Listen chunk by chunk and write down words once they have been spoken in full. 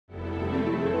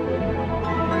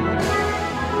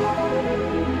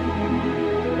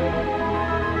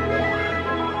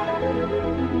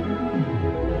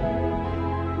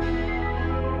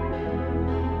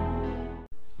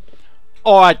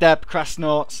Alright there,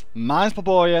 Procrastinauts, mine's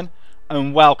Pleborian,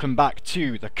 and welcome back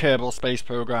to the Kerbal Space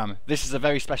Program. This is a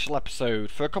very special episode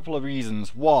for a couple of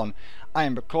reasons. One, I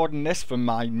am recording this from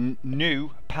my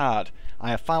new pad. I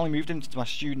have finally moved into my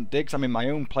student digs, I'm in my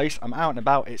own place, I'm out and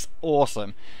about, it's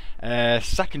awesome.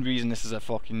 Second reason this is a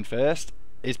fucking first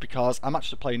is because I'm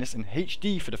actually playing this in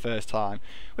HD for the first time,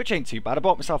 which ain't too bad. I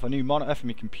bought myself a new monitor for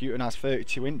my computer and has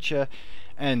 32-incher,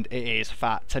 and it is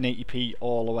fat, 1080p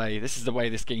all the way. This is the way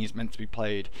this game is meant to be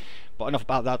played. But enough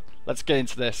about that, let's get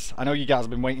into this. I know you guys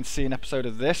have been waiting to see an episode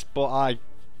of this, but I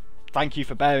thank you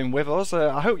for bearing with us.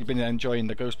 I hope you've been enjoying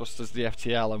the Ghostbusters, the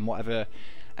FTL, and whatever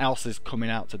else is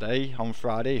coming out today on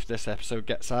Friday, if this episode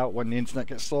gets out when the internet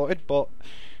gets sorted, but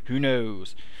who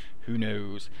knows? Who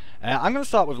knows? I'm going to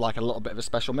start with like a little bit of a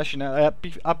special mission.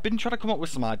 I've been trying to come up with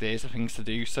some ideas of things to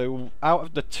do, so out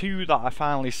of the two that I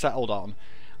finally settled on,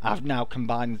 I've now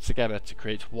combined them together to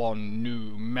create one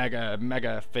new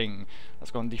mega thing.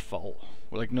 Let's go on default.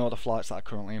 We'll ignore the flights that are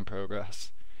currently in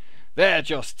progress. They're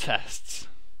just tests.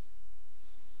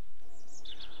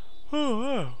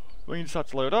 Oh, waiting for that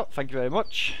to load up. Thank you very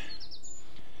much.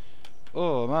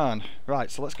 Oh man,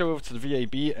 right, so let's go over to the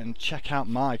VAB and check out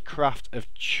my craft of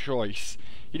choice.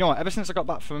 You know what, ever since I got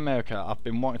back from America, I've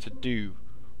been wanting to do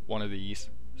one of these.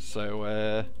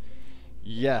 So,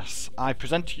 yes, I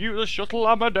present to you the shuttle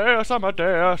Amadeus.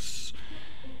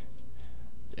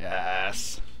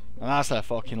 Yes. And that's a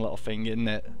fucking little thing, isn't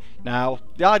it? Now,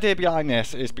 the idea behind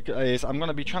this is because I'm going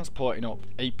to be transporting up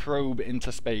a probe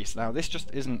into space. Now, this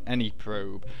just isn't any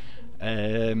probe.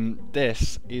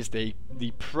 This is the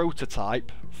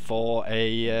prototype for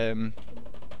a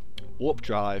warp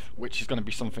drive, which is going to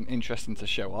be something interesting to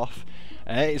show off.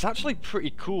 It's actually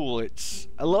pretty cool. It's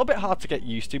a little bit hard to get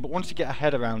used to, but once you get a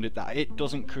head around it that it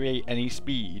doesn't create any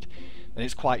speed, then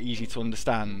it's quite easy to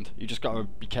understand. You just got to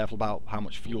be careful about how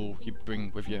much fuel you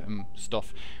bring with you and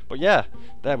stuff. But yeah,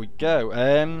 there we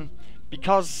go.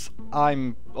 Because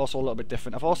I'm also a little bit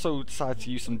different, I've also decided to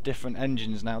use some different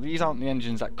engines. Now, these aren't the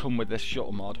engines that come with this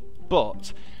shuttle mod,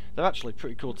 but they're actually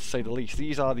pretty cool to say the least.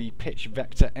 These are the pitch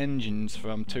vector engines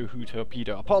from Toho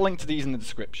Torpedo. I'll put a link to these in the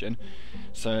description,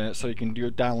 so you can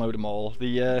download them all.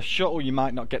 The shuttle you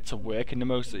might not get to work in the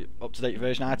most up-to-date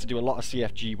version. I had to do a lot of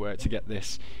CFG work to get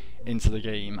this into the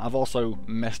game. I've also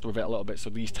messed with it a little bit, so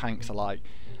these tanks are like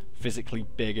physically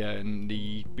bigger and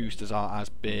the boosters aren't as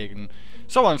big and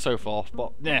so on and so forth.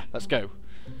 But yeah, let's go.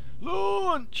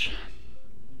 Launch!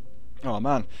 Oh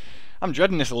man, I'm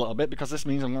dreading this a little bit because this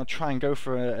means I'm going to try and go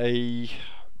for a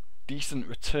decent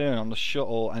return on the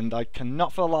shuttle, and I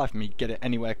cannot for the life of me get it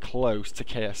anywhere close to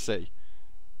KSC.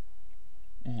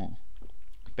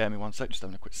 Bear me one sec, just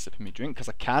having a quick sip of my drink because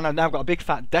I can. I've now got a big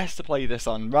fat desk to play this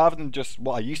on, rather than just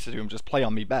what I used to do and just play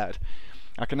on my bed.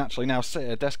 I can actually now sit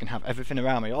at a desk and have everything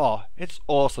around me. Oh, it's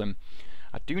awesome.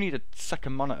 I do need a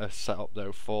second monitor set up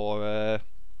though for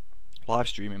live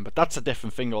streaming, but that's a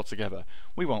different thing altogether.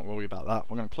 We won't worry about that.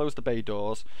 We're going to close the bay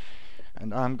doors,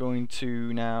 and I'm going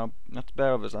to now, not to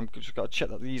bear with us, I've just got to check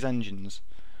that these engines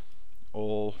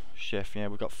all shift. Yeah,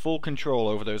 we've got full control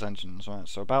over those engines. Right,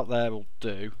 so about there will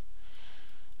do.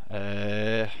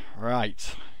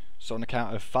 Right, so on the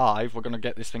count of 5, we're going to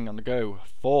get this thing on the go.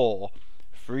 4,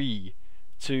 3,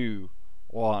 2,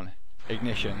 1,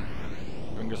 ignition.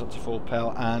 Bring us up to full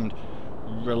power and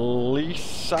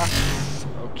release us.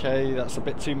 Okay, that's a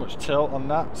bit too much tilt on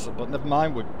that, so, but never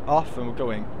mind, we're off and we're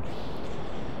going.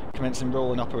 Commencing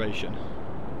rolling operation.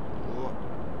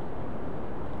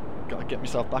 Got to get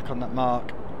myself back on that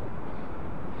mark.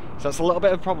 So that's a little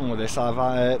bit of a problem with this.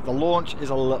 The launch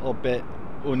is a little bit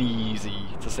uneasy,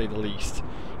 to say the least.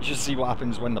 You should see what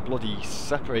happens when the bloody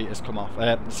separators come off.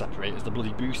 The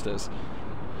bloody boosters.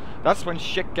 That's when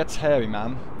shit gets hairy,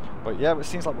 man. But yeah, it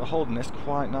seems like we're holding this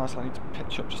quite nice. I need to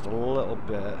pitch up just a little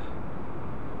bit.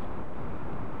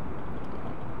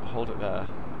 Hold it there,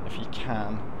 if you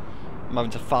can. I'm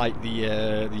having to fight the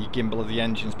gimbal of the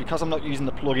engines. Because I'm not using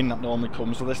the plugin that normally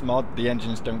comes with this mod, the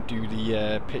engines don't do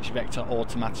the pitch vector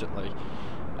automatically.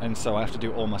 And so I have to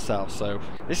do it all myself. So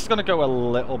this is going to go a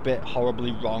little bit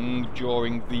horribly wrong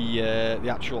during the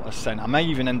actual ascent. I may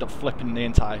even end up flipping the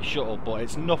entire shuttle, but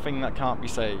it's nothing that can't be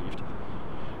saved.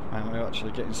 And we're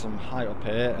actually getting some height up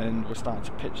here, and we're starting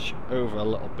to pitch over a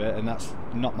little bit, and that's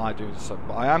not my doing. So,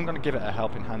 but I am going to give it a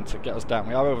helping hand to get us down.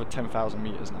 We are over 10,000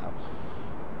 meters now.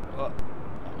 But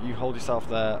you hold yourself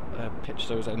there, pitch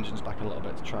those engines back a little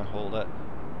bit to try and hold it.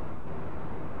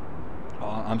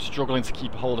 Oh, I'm struggling to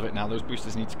keep a hold of it now. Those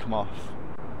boosters need to come off.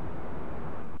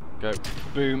 Go.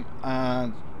 Boom.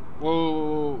 And...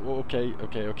 whoa. Okay.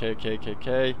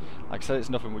 Like I said, it's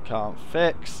nothing we can't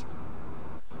fix.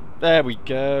 There we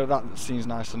go, that seems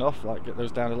nice enough. Right, get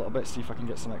those down a little bit, see if I can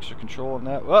get some extra control in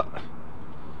there. Whoa!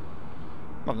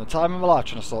 I'm having the time of my life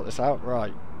trying to sort this out.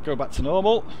 Right, go back to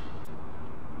normal.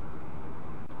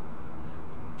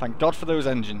 Thank God for those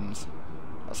engines.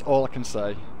 That's all I can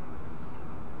say.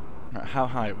 Right, how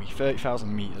high are we?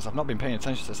 30,000 metres. I've not been paying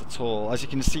attention to this at all. As you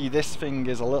can see, this thing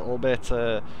is a little bit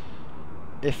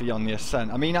iffy on the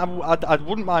ascent. I mean, I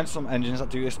wouldn't mind some engines that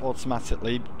do this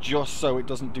automatically, just so it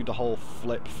doesn't do the whole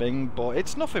flip thing, but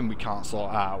it's nothing we can't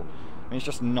sort out. I mean, it's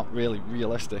just not really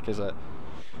realistic, is it?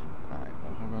 Right,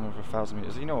 we're going over 1,000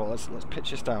 metres. You know what, let's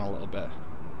pitch this down a little bit.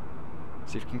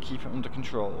 See if we can keep it under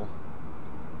control.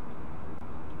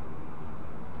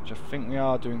 Which I think we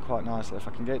are doing quite nicely. If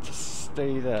I can get it to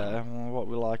stay there, what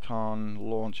we like on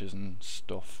launches and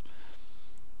stuff.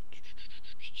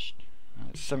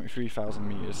 It's 73,000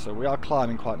 metres, so we are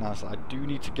climbing quite nicely. I do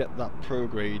need to get that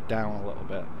prograde down a little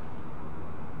bit.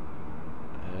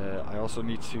 I also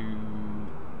need to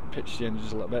pitch the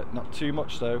engines a little bit, not too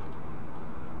much though.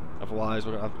 Otherwise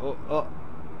we're going to have... Oh,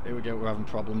 here we go, we're having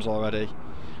problems already.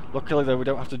 Luckily though, we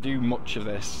don't have to do much of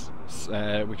this.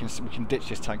 We can ditch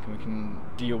this tank and we can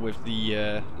deal with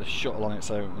the shuttle on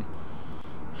its own.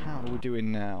 How are we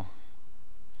doing now?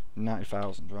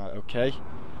 90,000, right, okay.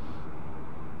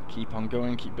 Keep on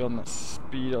going, keep building that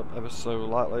speed up ever so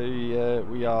lightly.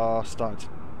 We are starting to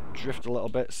drift a little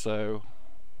bit, so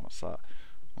what's that?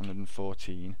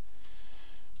 114.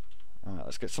 Alright,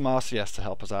 let's get some RCS to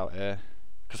help us out here,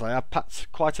 because I have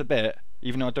packed quite a bit,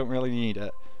 even though I don't really need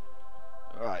it.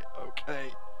 Right,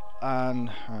 okay. And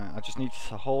right, I just need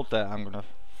to hold there. I'm going to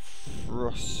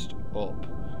thrust up.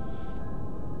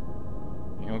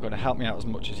 You're going to help me out as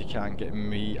much as you can, getting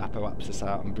me apoapsis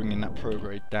out and bringing that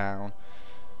prograde down.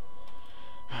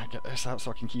 Right, get this out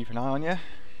so I can keep an eye on you.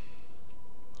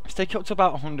 Let's take it up to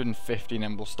about 150 and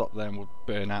then we'll stop there and we'll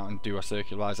burn out and do a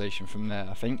circularization from there,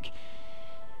 I think.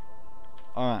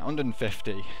 Alright,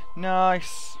 150.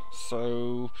 Nice.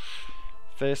 So,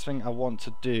 first thing I want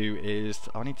to do is,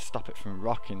 I need to stop it from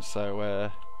rocking, so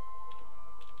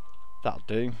that'll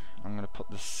do. I'm going to put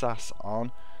the SAS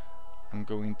on. I'm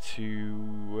going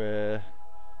to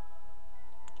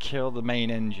kill the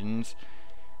main engines.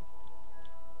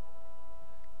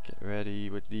 Get ready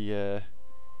with the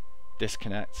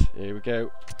disconnect. Here we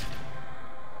go.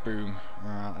 Boom.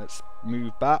 Alright, let's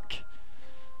move back.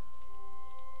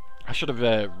 I should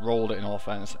have rolled it in all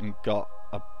fairness and got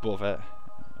above it.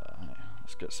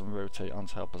 Let's get some rotate on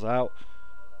to help us out.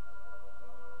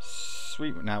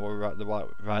 Sweet, now we're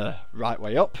the right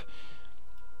way up.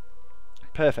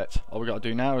 Perfect. All we got to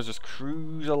do now is just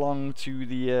cruise along to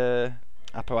the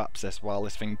apoapsis while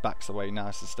this thing backs away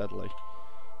nice and steadily.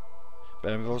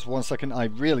 Bear with us 1 second, I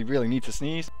really need to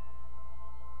sneeze.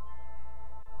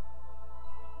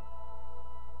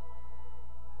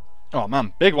 Oh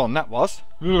man, big one that was.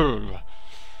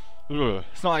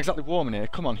 It's not exactly warm in here.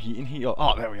 Come on, heat up.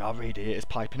 Oh, there we are, radiator's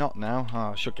piping up now.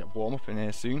 Oh, I should get warm up in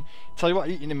here soon. Tell you what,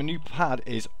 eating in my new pad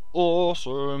is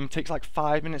awesome. Takes like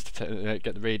 5 minutes to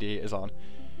get the radiators on.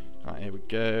 Right, here we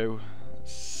go.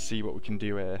 Let's see what we can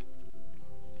do here.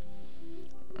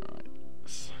 Alright,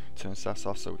 let's turn SAS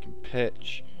off so we can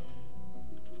pitch.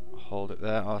 Hold it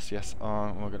there, RCS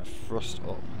on, and we're going to thrust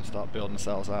up and start building the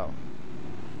cells out.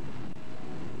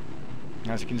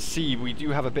 As you can see, we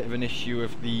do have a bit of an issue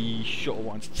of the shuttle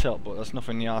wanting to tilt, but that's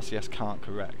nothing the RCS can't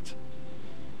correct.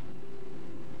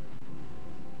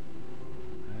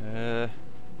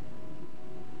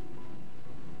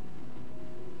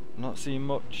 Not seeing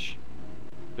much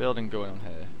building going on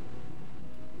here.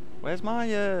 Where's my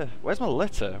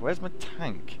litter? Where's my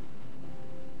tank?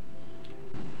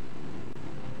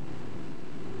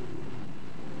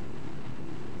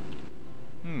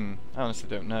 I honestly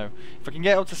don't know. If I can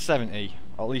get up to 70,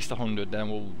 or at least 100, then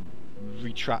we'll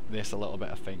retract this a little bit,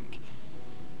 I think.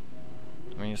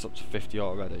 I mean, it's up to 50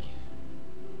 already.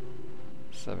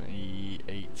 70,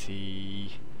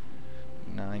 80,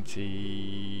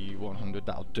 90, 100,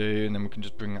 that'll do, and then we can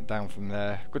just bring that down from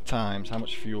there. Good times. How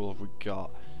much fuel have we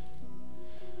got?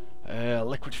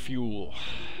 Liquid fuel.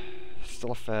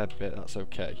 Still a fair bit, that's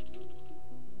okay.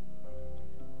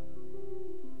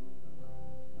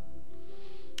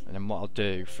 And then what I'll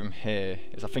do from here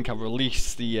is I think I'll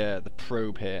release the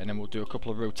probe here, and then we'll do a couple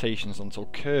of rotations until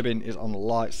Kerbin is on the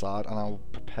light side, and I'll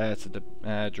prepare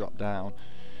to drop down.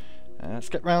 Let's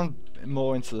get round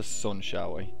more into the sun,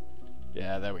 shall we?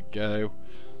 Yeah, there we go.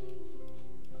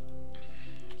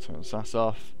 Turn the SAS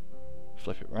off,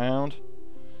 flip it round.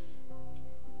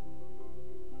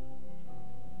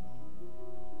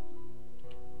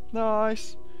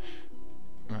 Nice.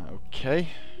 Right, okay.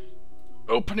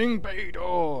 Opening bay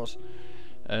doors.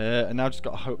 And now just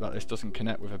got to hope that this doesn't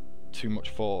connect with too much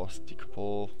force.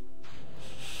 Decouple.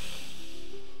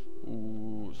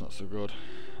 Ooh, it's not so good.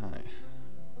 Right,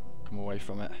 come away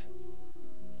from it.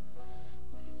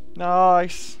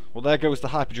 Nice. Well, there goes the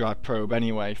hyperdrive probe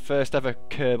anyway. First ever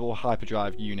Kerbal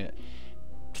hyperdrive unit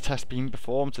to test being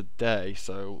performed today.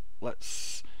 So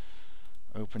let's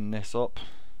open this up.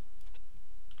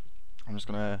 I'm just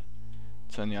gonna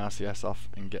turn the RCS off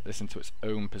and get this into its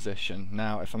own position.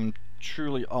 Now, if I'm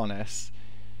truly honest,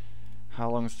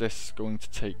 how long is this going to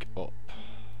take up?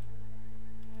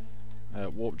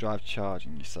 Warp drive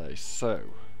charging, you say. So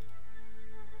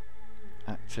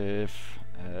active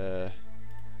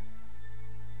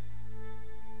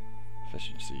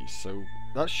efficiency. So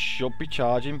that should be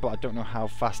charging, but I don't know how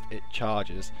fast it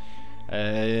charges.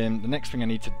 The next thing I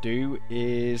need to do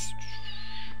is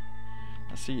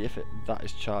let's see if that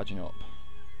is charging up.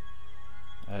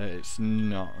 It's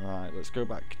not. Right, let's go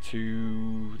back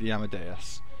to the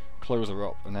Amadeus, close her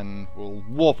up, and then we'll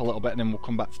warp a little bit, and then we'll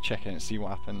come back to check it and see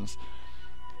what happens.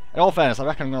 In all fairness, I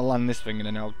reckon I'm going to land this thing and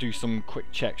then I'll do some quick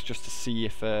checks just to see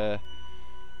if it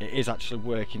is actually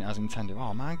working as intended.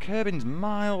 Oh man, Kerbin's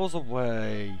miles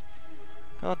away.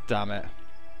 God damn it.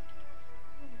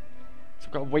 So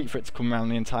I've got to wait for it to come around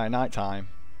the entire night time.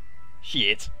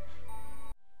 Shit.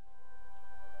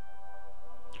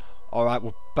 Alright,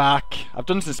 we're back. I've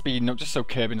done some speeding up just so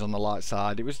Kerbin's on the light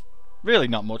side. It was really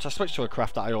not much. I switched to a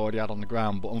craft that I already had on the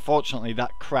ground, but unfortunately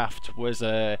that craft was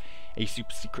a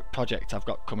super secret project I've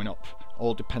got coming up,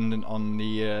 all dependent on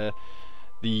the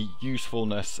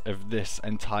usefulness of this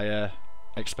entire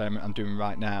experiment I'm doing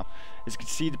right now. As you can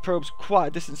see, the probe's quite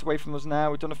a distance away from us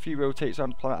now. We've done a few rotates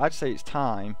around the planet. I'd say it's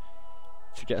time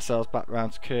to get ourselves back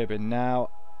round to Kerbin. Now,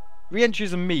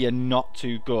 re-entries and me are not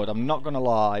too good, I'm not going to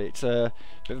lie. It's a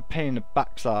bit of a pain in the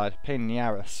backside, pain in the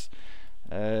arse.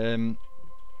 I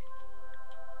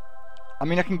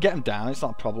mean, I can get them down, it's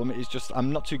not a problem. It's just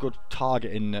I'm not too good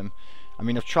targeting them. I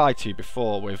mean, I've tried to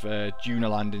before with Juno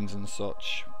landings and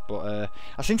such, but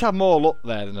I seem to have more luck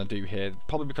there than I do here.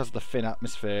 Probably because of the thin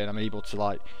atmosphere, and I'm able to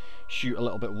like shoot a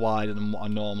little bit wider than what I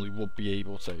normally would be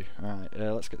able to. Alright,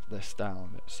 let's get this down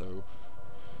a bit. So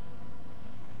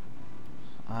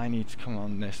I need to come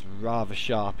on this rather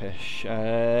sharpish.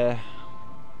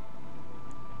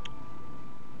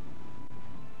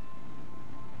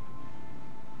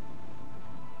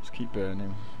 Keep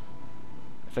burning.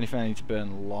 If anything, I need to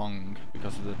burn long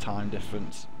because of the time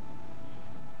difference.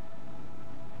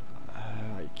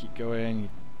 Right, keep going.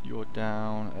 You're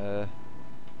down.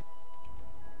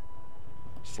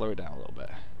 Slow it down a little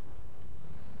bit.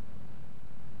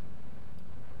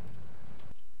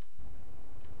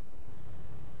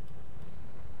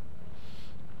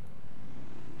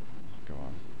 Go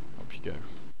on. Up you go.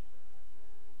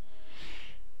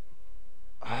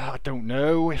 I don't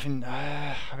know.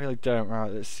 I really don't.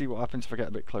 Right, let's see what happens if I get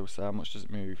a bit closer. How much does it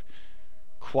move?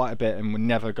 Quite a bit, and we're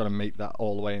never going to make that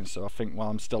all the way in. So I think while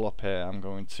I'm still up here, I'm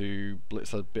going to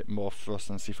blitz a bit more thrust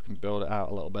and see if I can build it out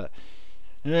a little bit.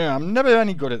 Yeah, I'm never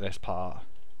any good at this part.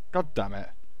 God damn it.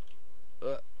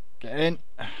 Get in.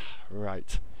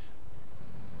 Right.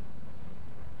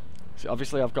 See,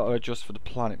 obviously I've got to adjust for the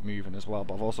planet moving as well,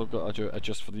 but I've also got to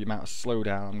adjust for the amount of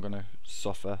slowdown I'm going to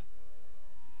suffer.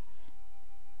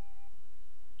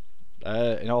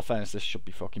 In all fairness, this should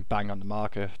be fucking bang on the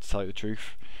marker, to tell you the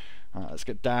truth. Alright, let's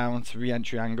get down to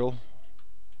re-entry angle.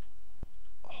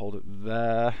 Hold it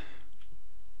there.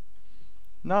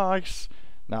 Nice.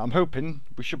 Now I'm hoping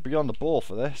we should be on the ball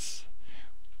for this.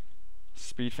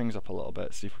 Speed things up a little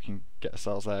bit, see if we can get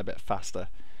ourselves there a bit faster.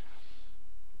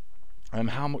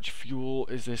 How much fuel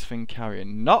is this thing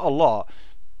carrying? Not a lot.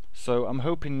 So I'm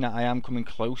hoping that I am coming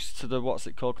close to the what's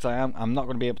it called, because I'm not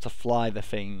going to be able to fly the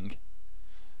thing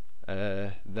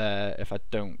there if I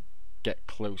don't get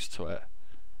close to it.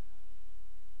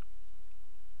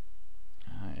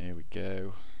 Right, here we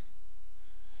go.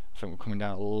 I think we're coming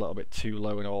down a little bit too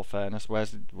low in all fairness.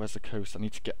 Where's the coast? I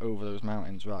need to get over those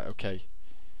mountains. Right, okay.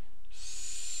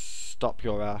 Stop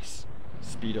your ass.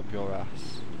 Speed up your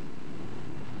ass.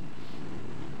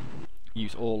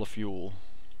 Use all the fuel.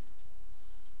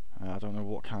 I don't know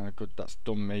what kind of good that's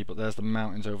done me, but there's the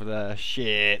mountains over there.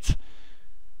 Shit!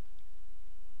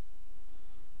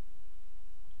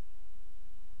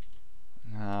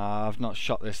 Nah, I've not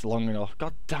shot this long enough.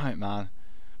 God damn it, man.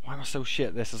 Why am I so shit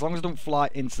at this? As long as I don't fly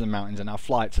into the mountains and I'll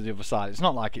fly it to the other side. It's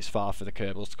not like it's far for the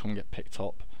Kerbals to come and get picked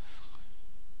up.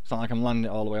 It's not like I'm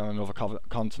landing it all the way on another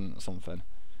continent or something.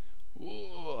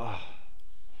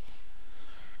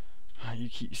 You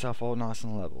keep yourself all nice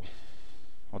and level.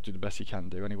 I'll do the best you can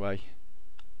do anyway.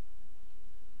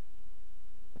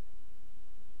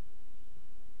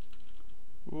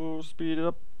 Ooh, speed it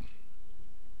up.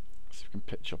 See if we can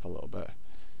pitch up a little bit.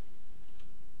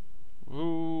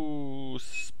 Ooh,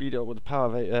 speed it up with the power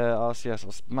of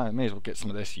RCS. May as well get some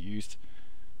of this used.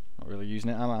 Not really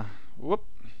using it, am I? Whoop.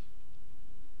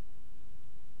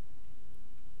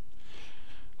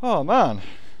 Oh man.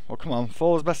 Well, come on,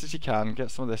 fall as best as you can.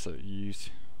 Get some of this used.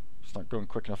 It's not going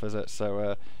quick enough, is it? So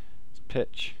let's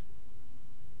pitch.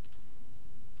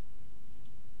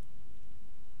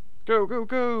 Go, go,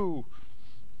 go!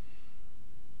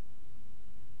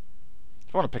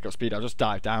 If I want to pick up speed, I'll just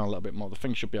dive down a little bit more. The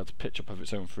thing should be able to pitch up of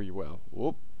its own free will.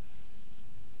 Whoop.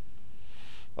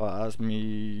 Oh, that's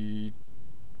me.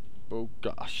 Oh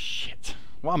gosh, shit.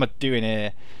 What am I doing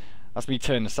here? That's me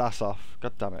turning the sass off.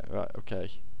 God damn it. Right,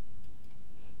 okay.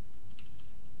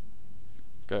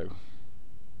 Go.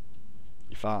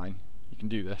 You're fine. You can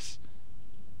do this.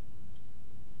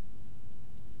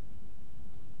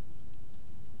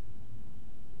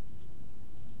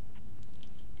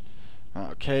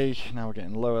 Okay, now we're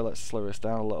getting lower. Let's slow this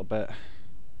down a little bit.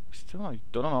 Still not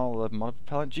done on all the mod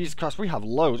propellant. Jesus Christ, we have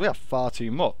loads. We have far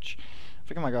too much. I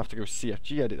think I might have to go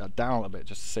CFG, edit that down a little bit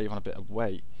just to save on a bit of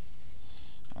weight.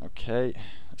 Okay,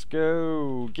 let's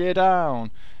go. Gear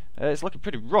down. It's looking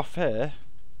pretty rough here.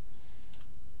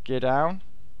 Gear down.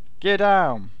 Gear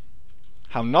down.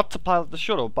 How not to pilot the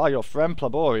shuttle by your friend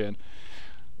Pleborian.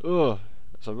 Ugh,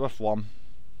 it's a rough one.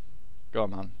 Go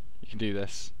on, man. You can do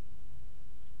this.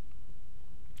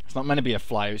 It's not meant to be a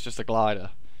flyer, it's just a glider.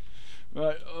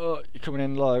 Right, you're coming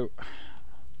in low.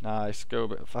 Nice, go a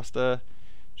bit faster.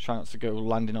 Try not to go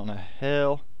landing on a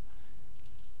hill.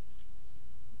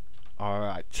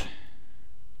 Alright.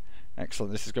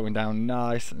 Excellent, this is going down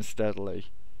nice and steadily.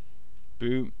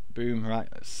 Boom, boom, right,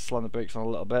 let's slam the brakes on a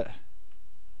little bit.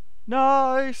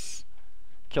 Nice!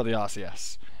 Kill the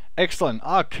RCS. Excellent,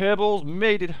 our Kerbal's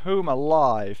made it home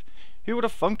alive. Who would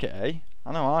have thunk it, eh?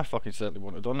 I know I fucking certainly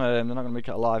wouldn't have done. They're not going to make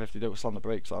it alive if they don't slam the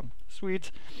brakes on. Sweet.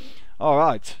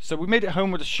 Alright, so we made it home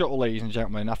with the shuttle, ladies and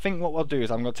gentlemen. I think what we'll do is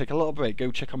I'm going to take a little break,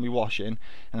 go check on my washing,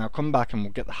 and I'll come back and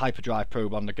we'll get the hyperdrive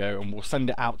probe on the go, and we'll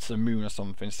send it out to the moon or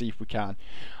something, see if we can.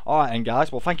 Alright then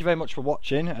guys, well thank you very much for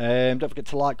watching. Don't forget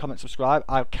to like, comment, subscribe.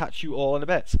 I'll catch you all in a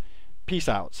bit. Peace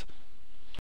out.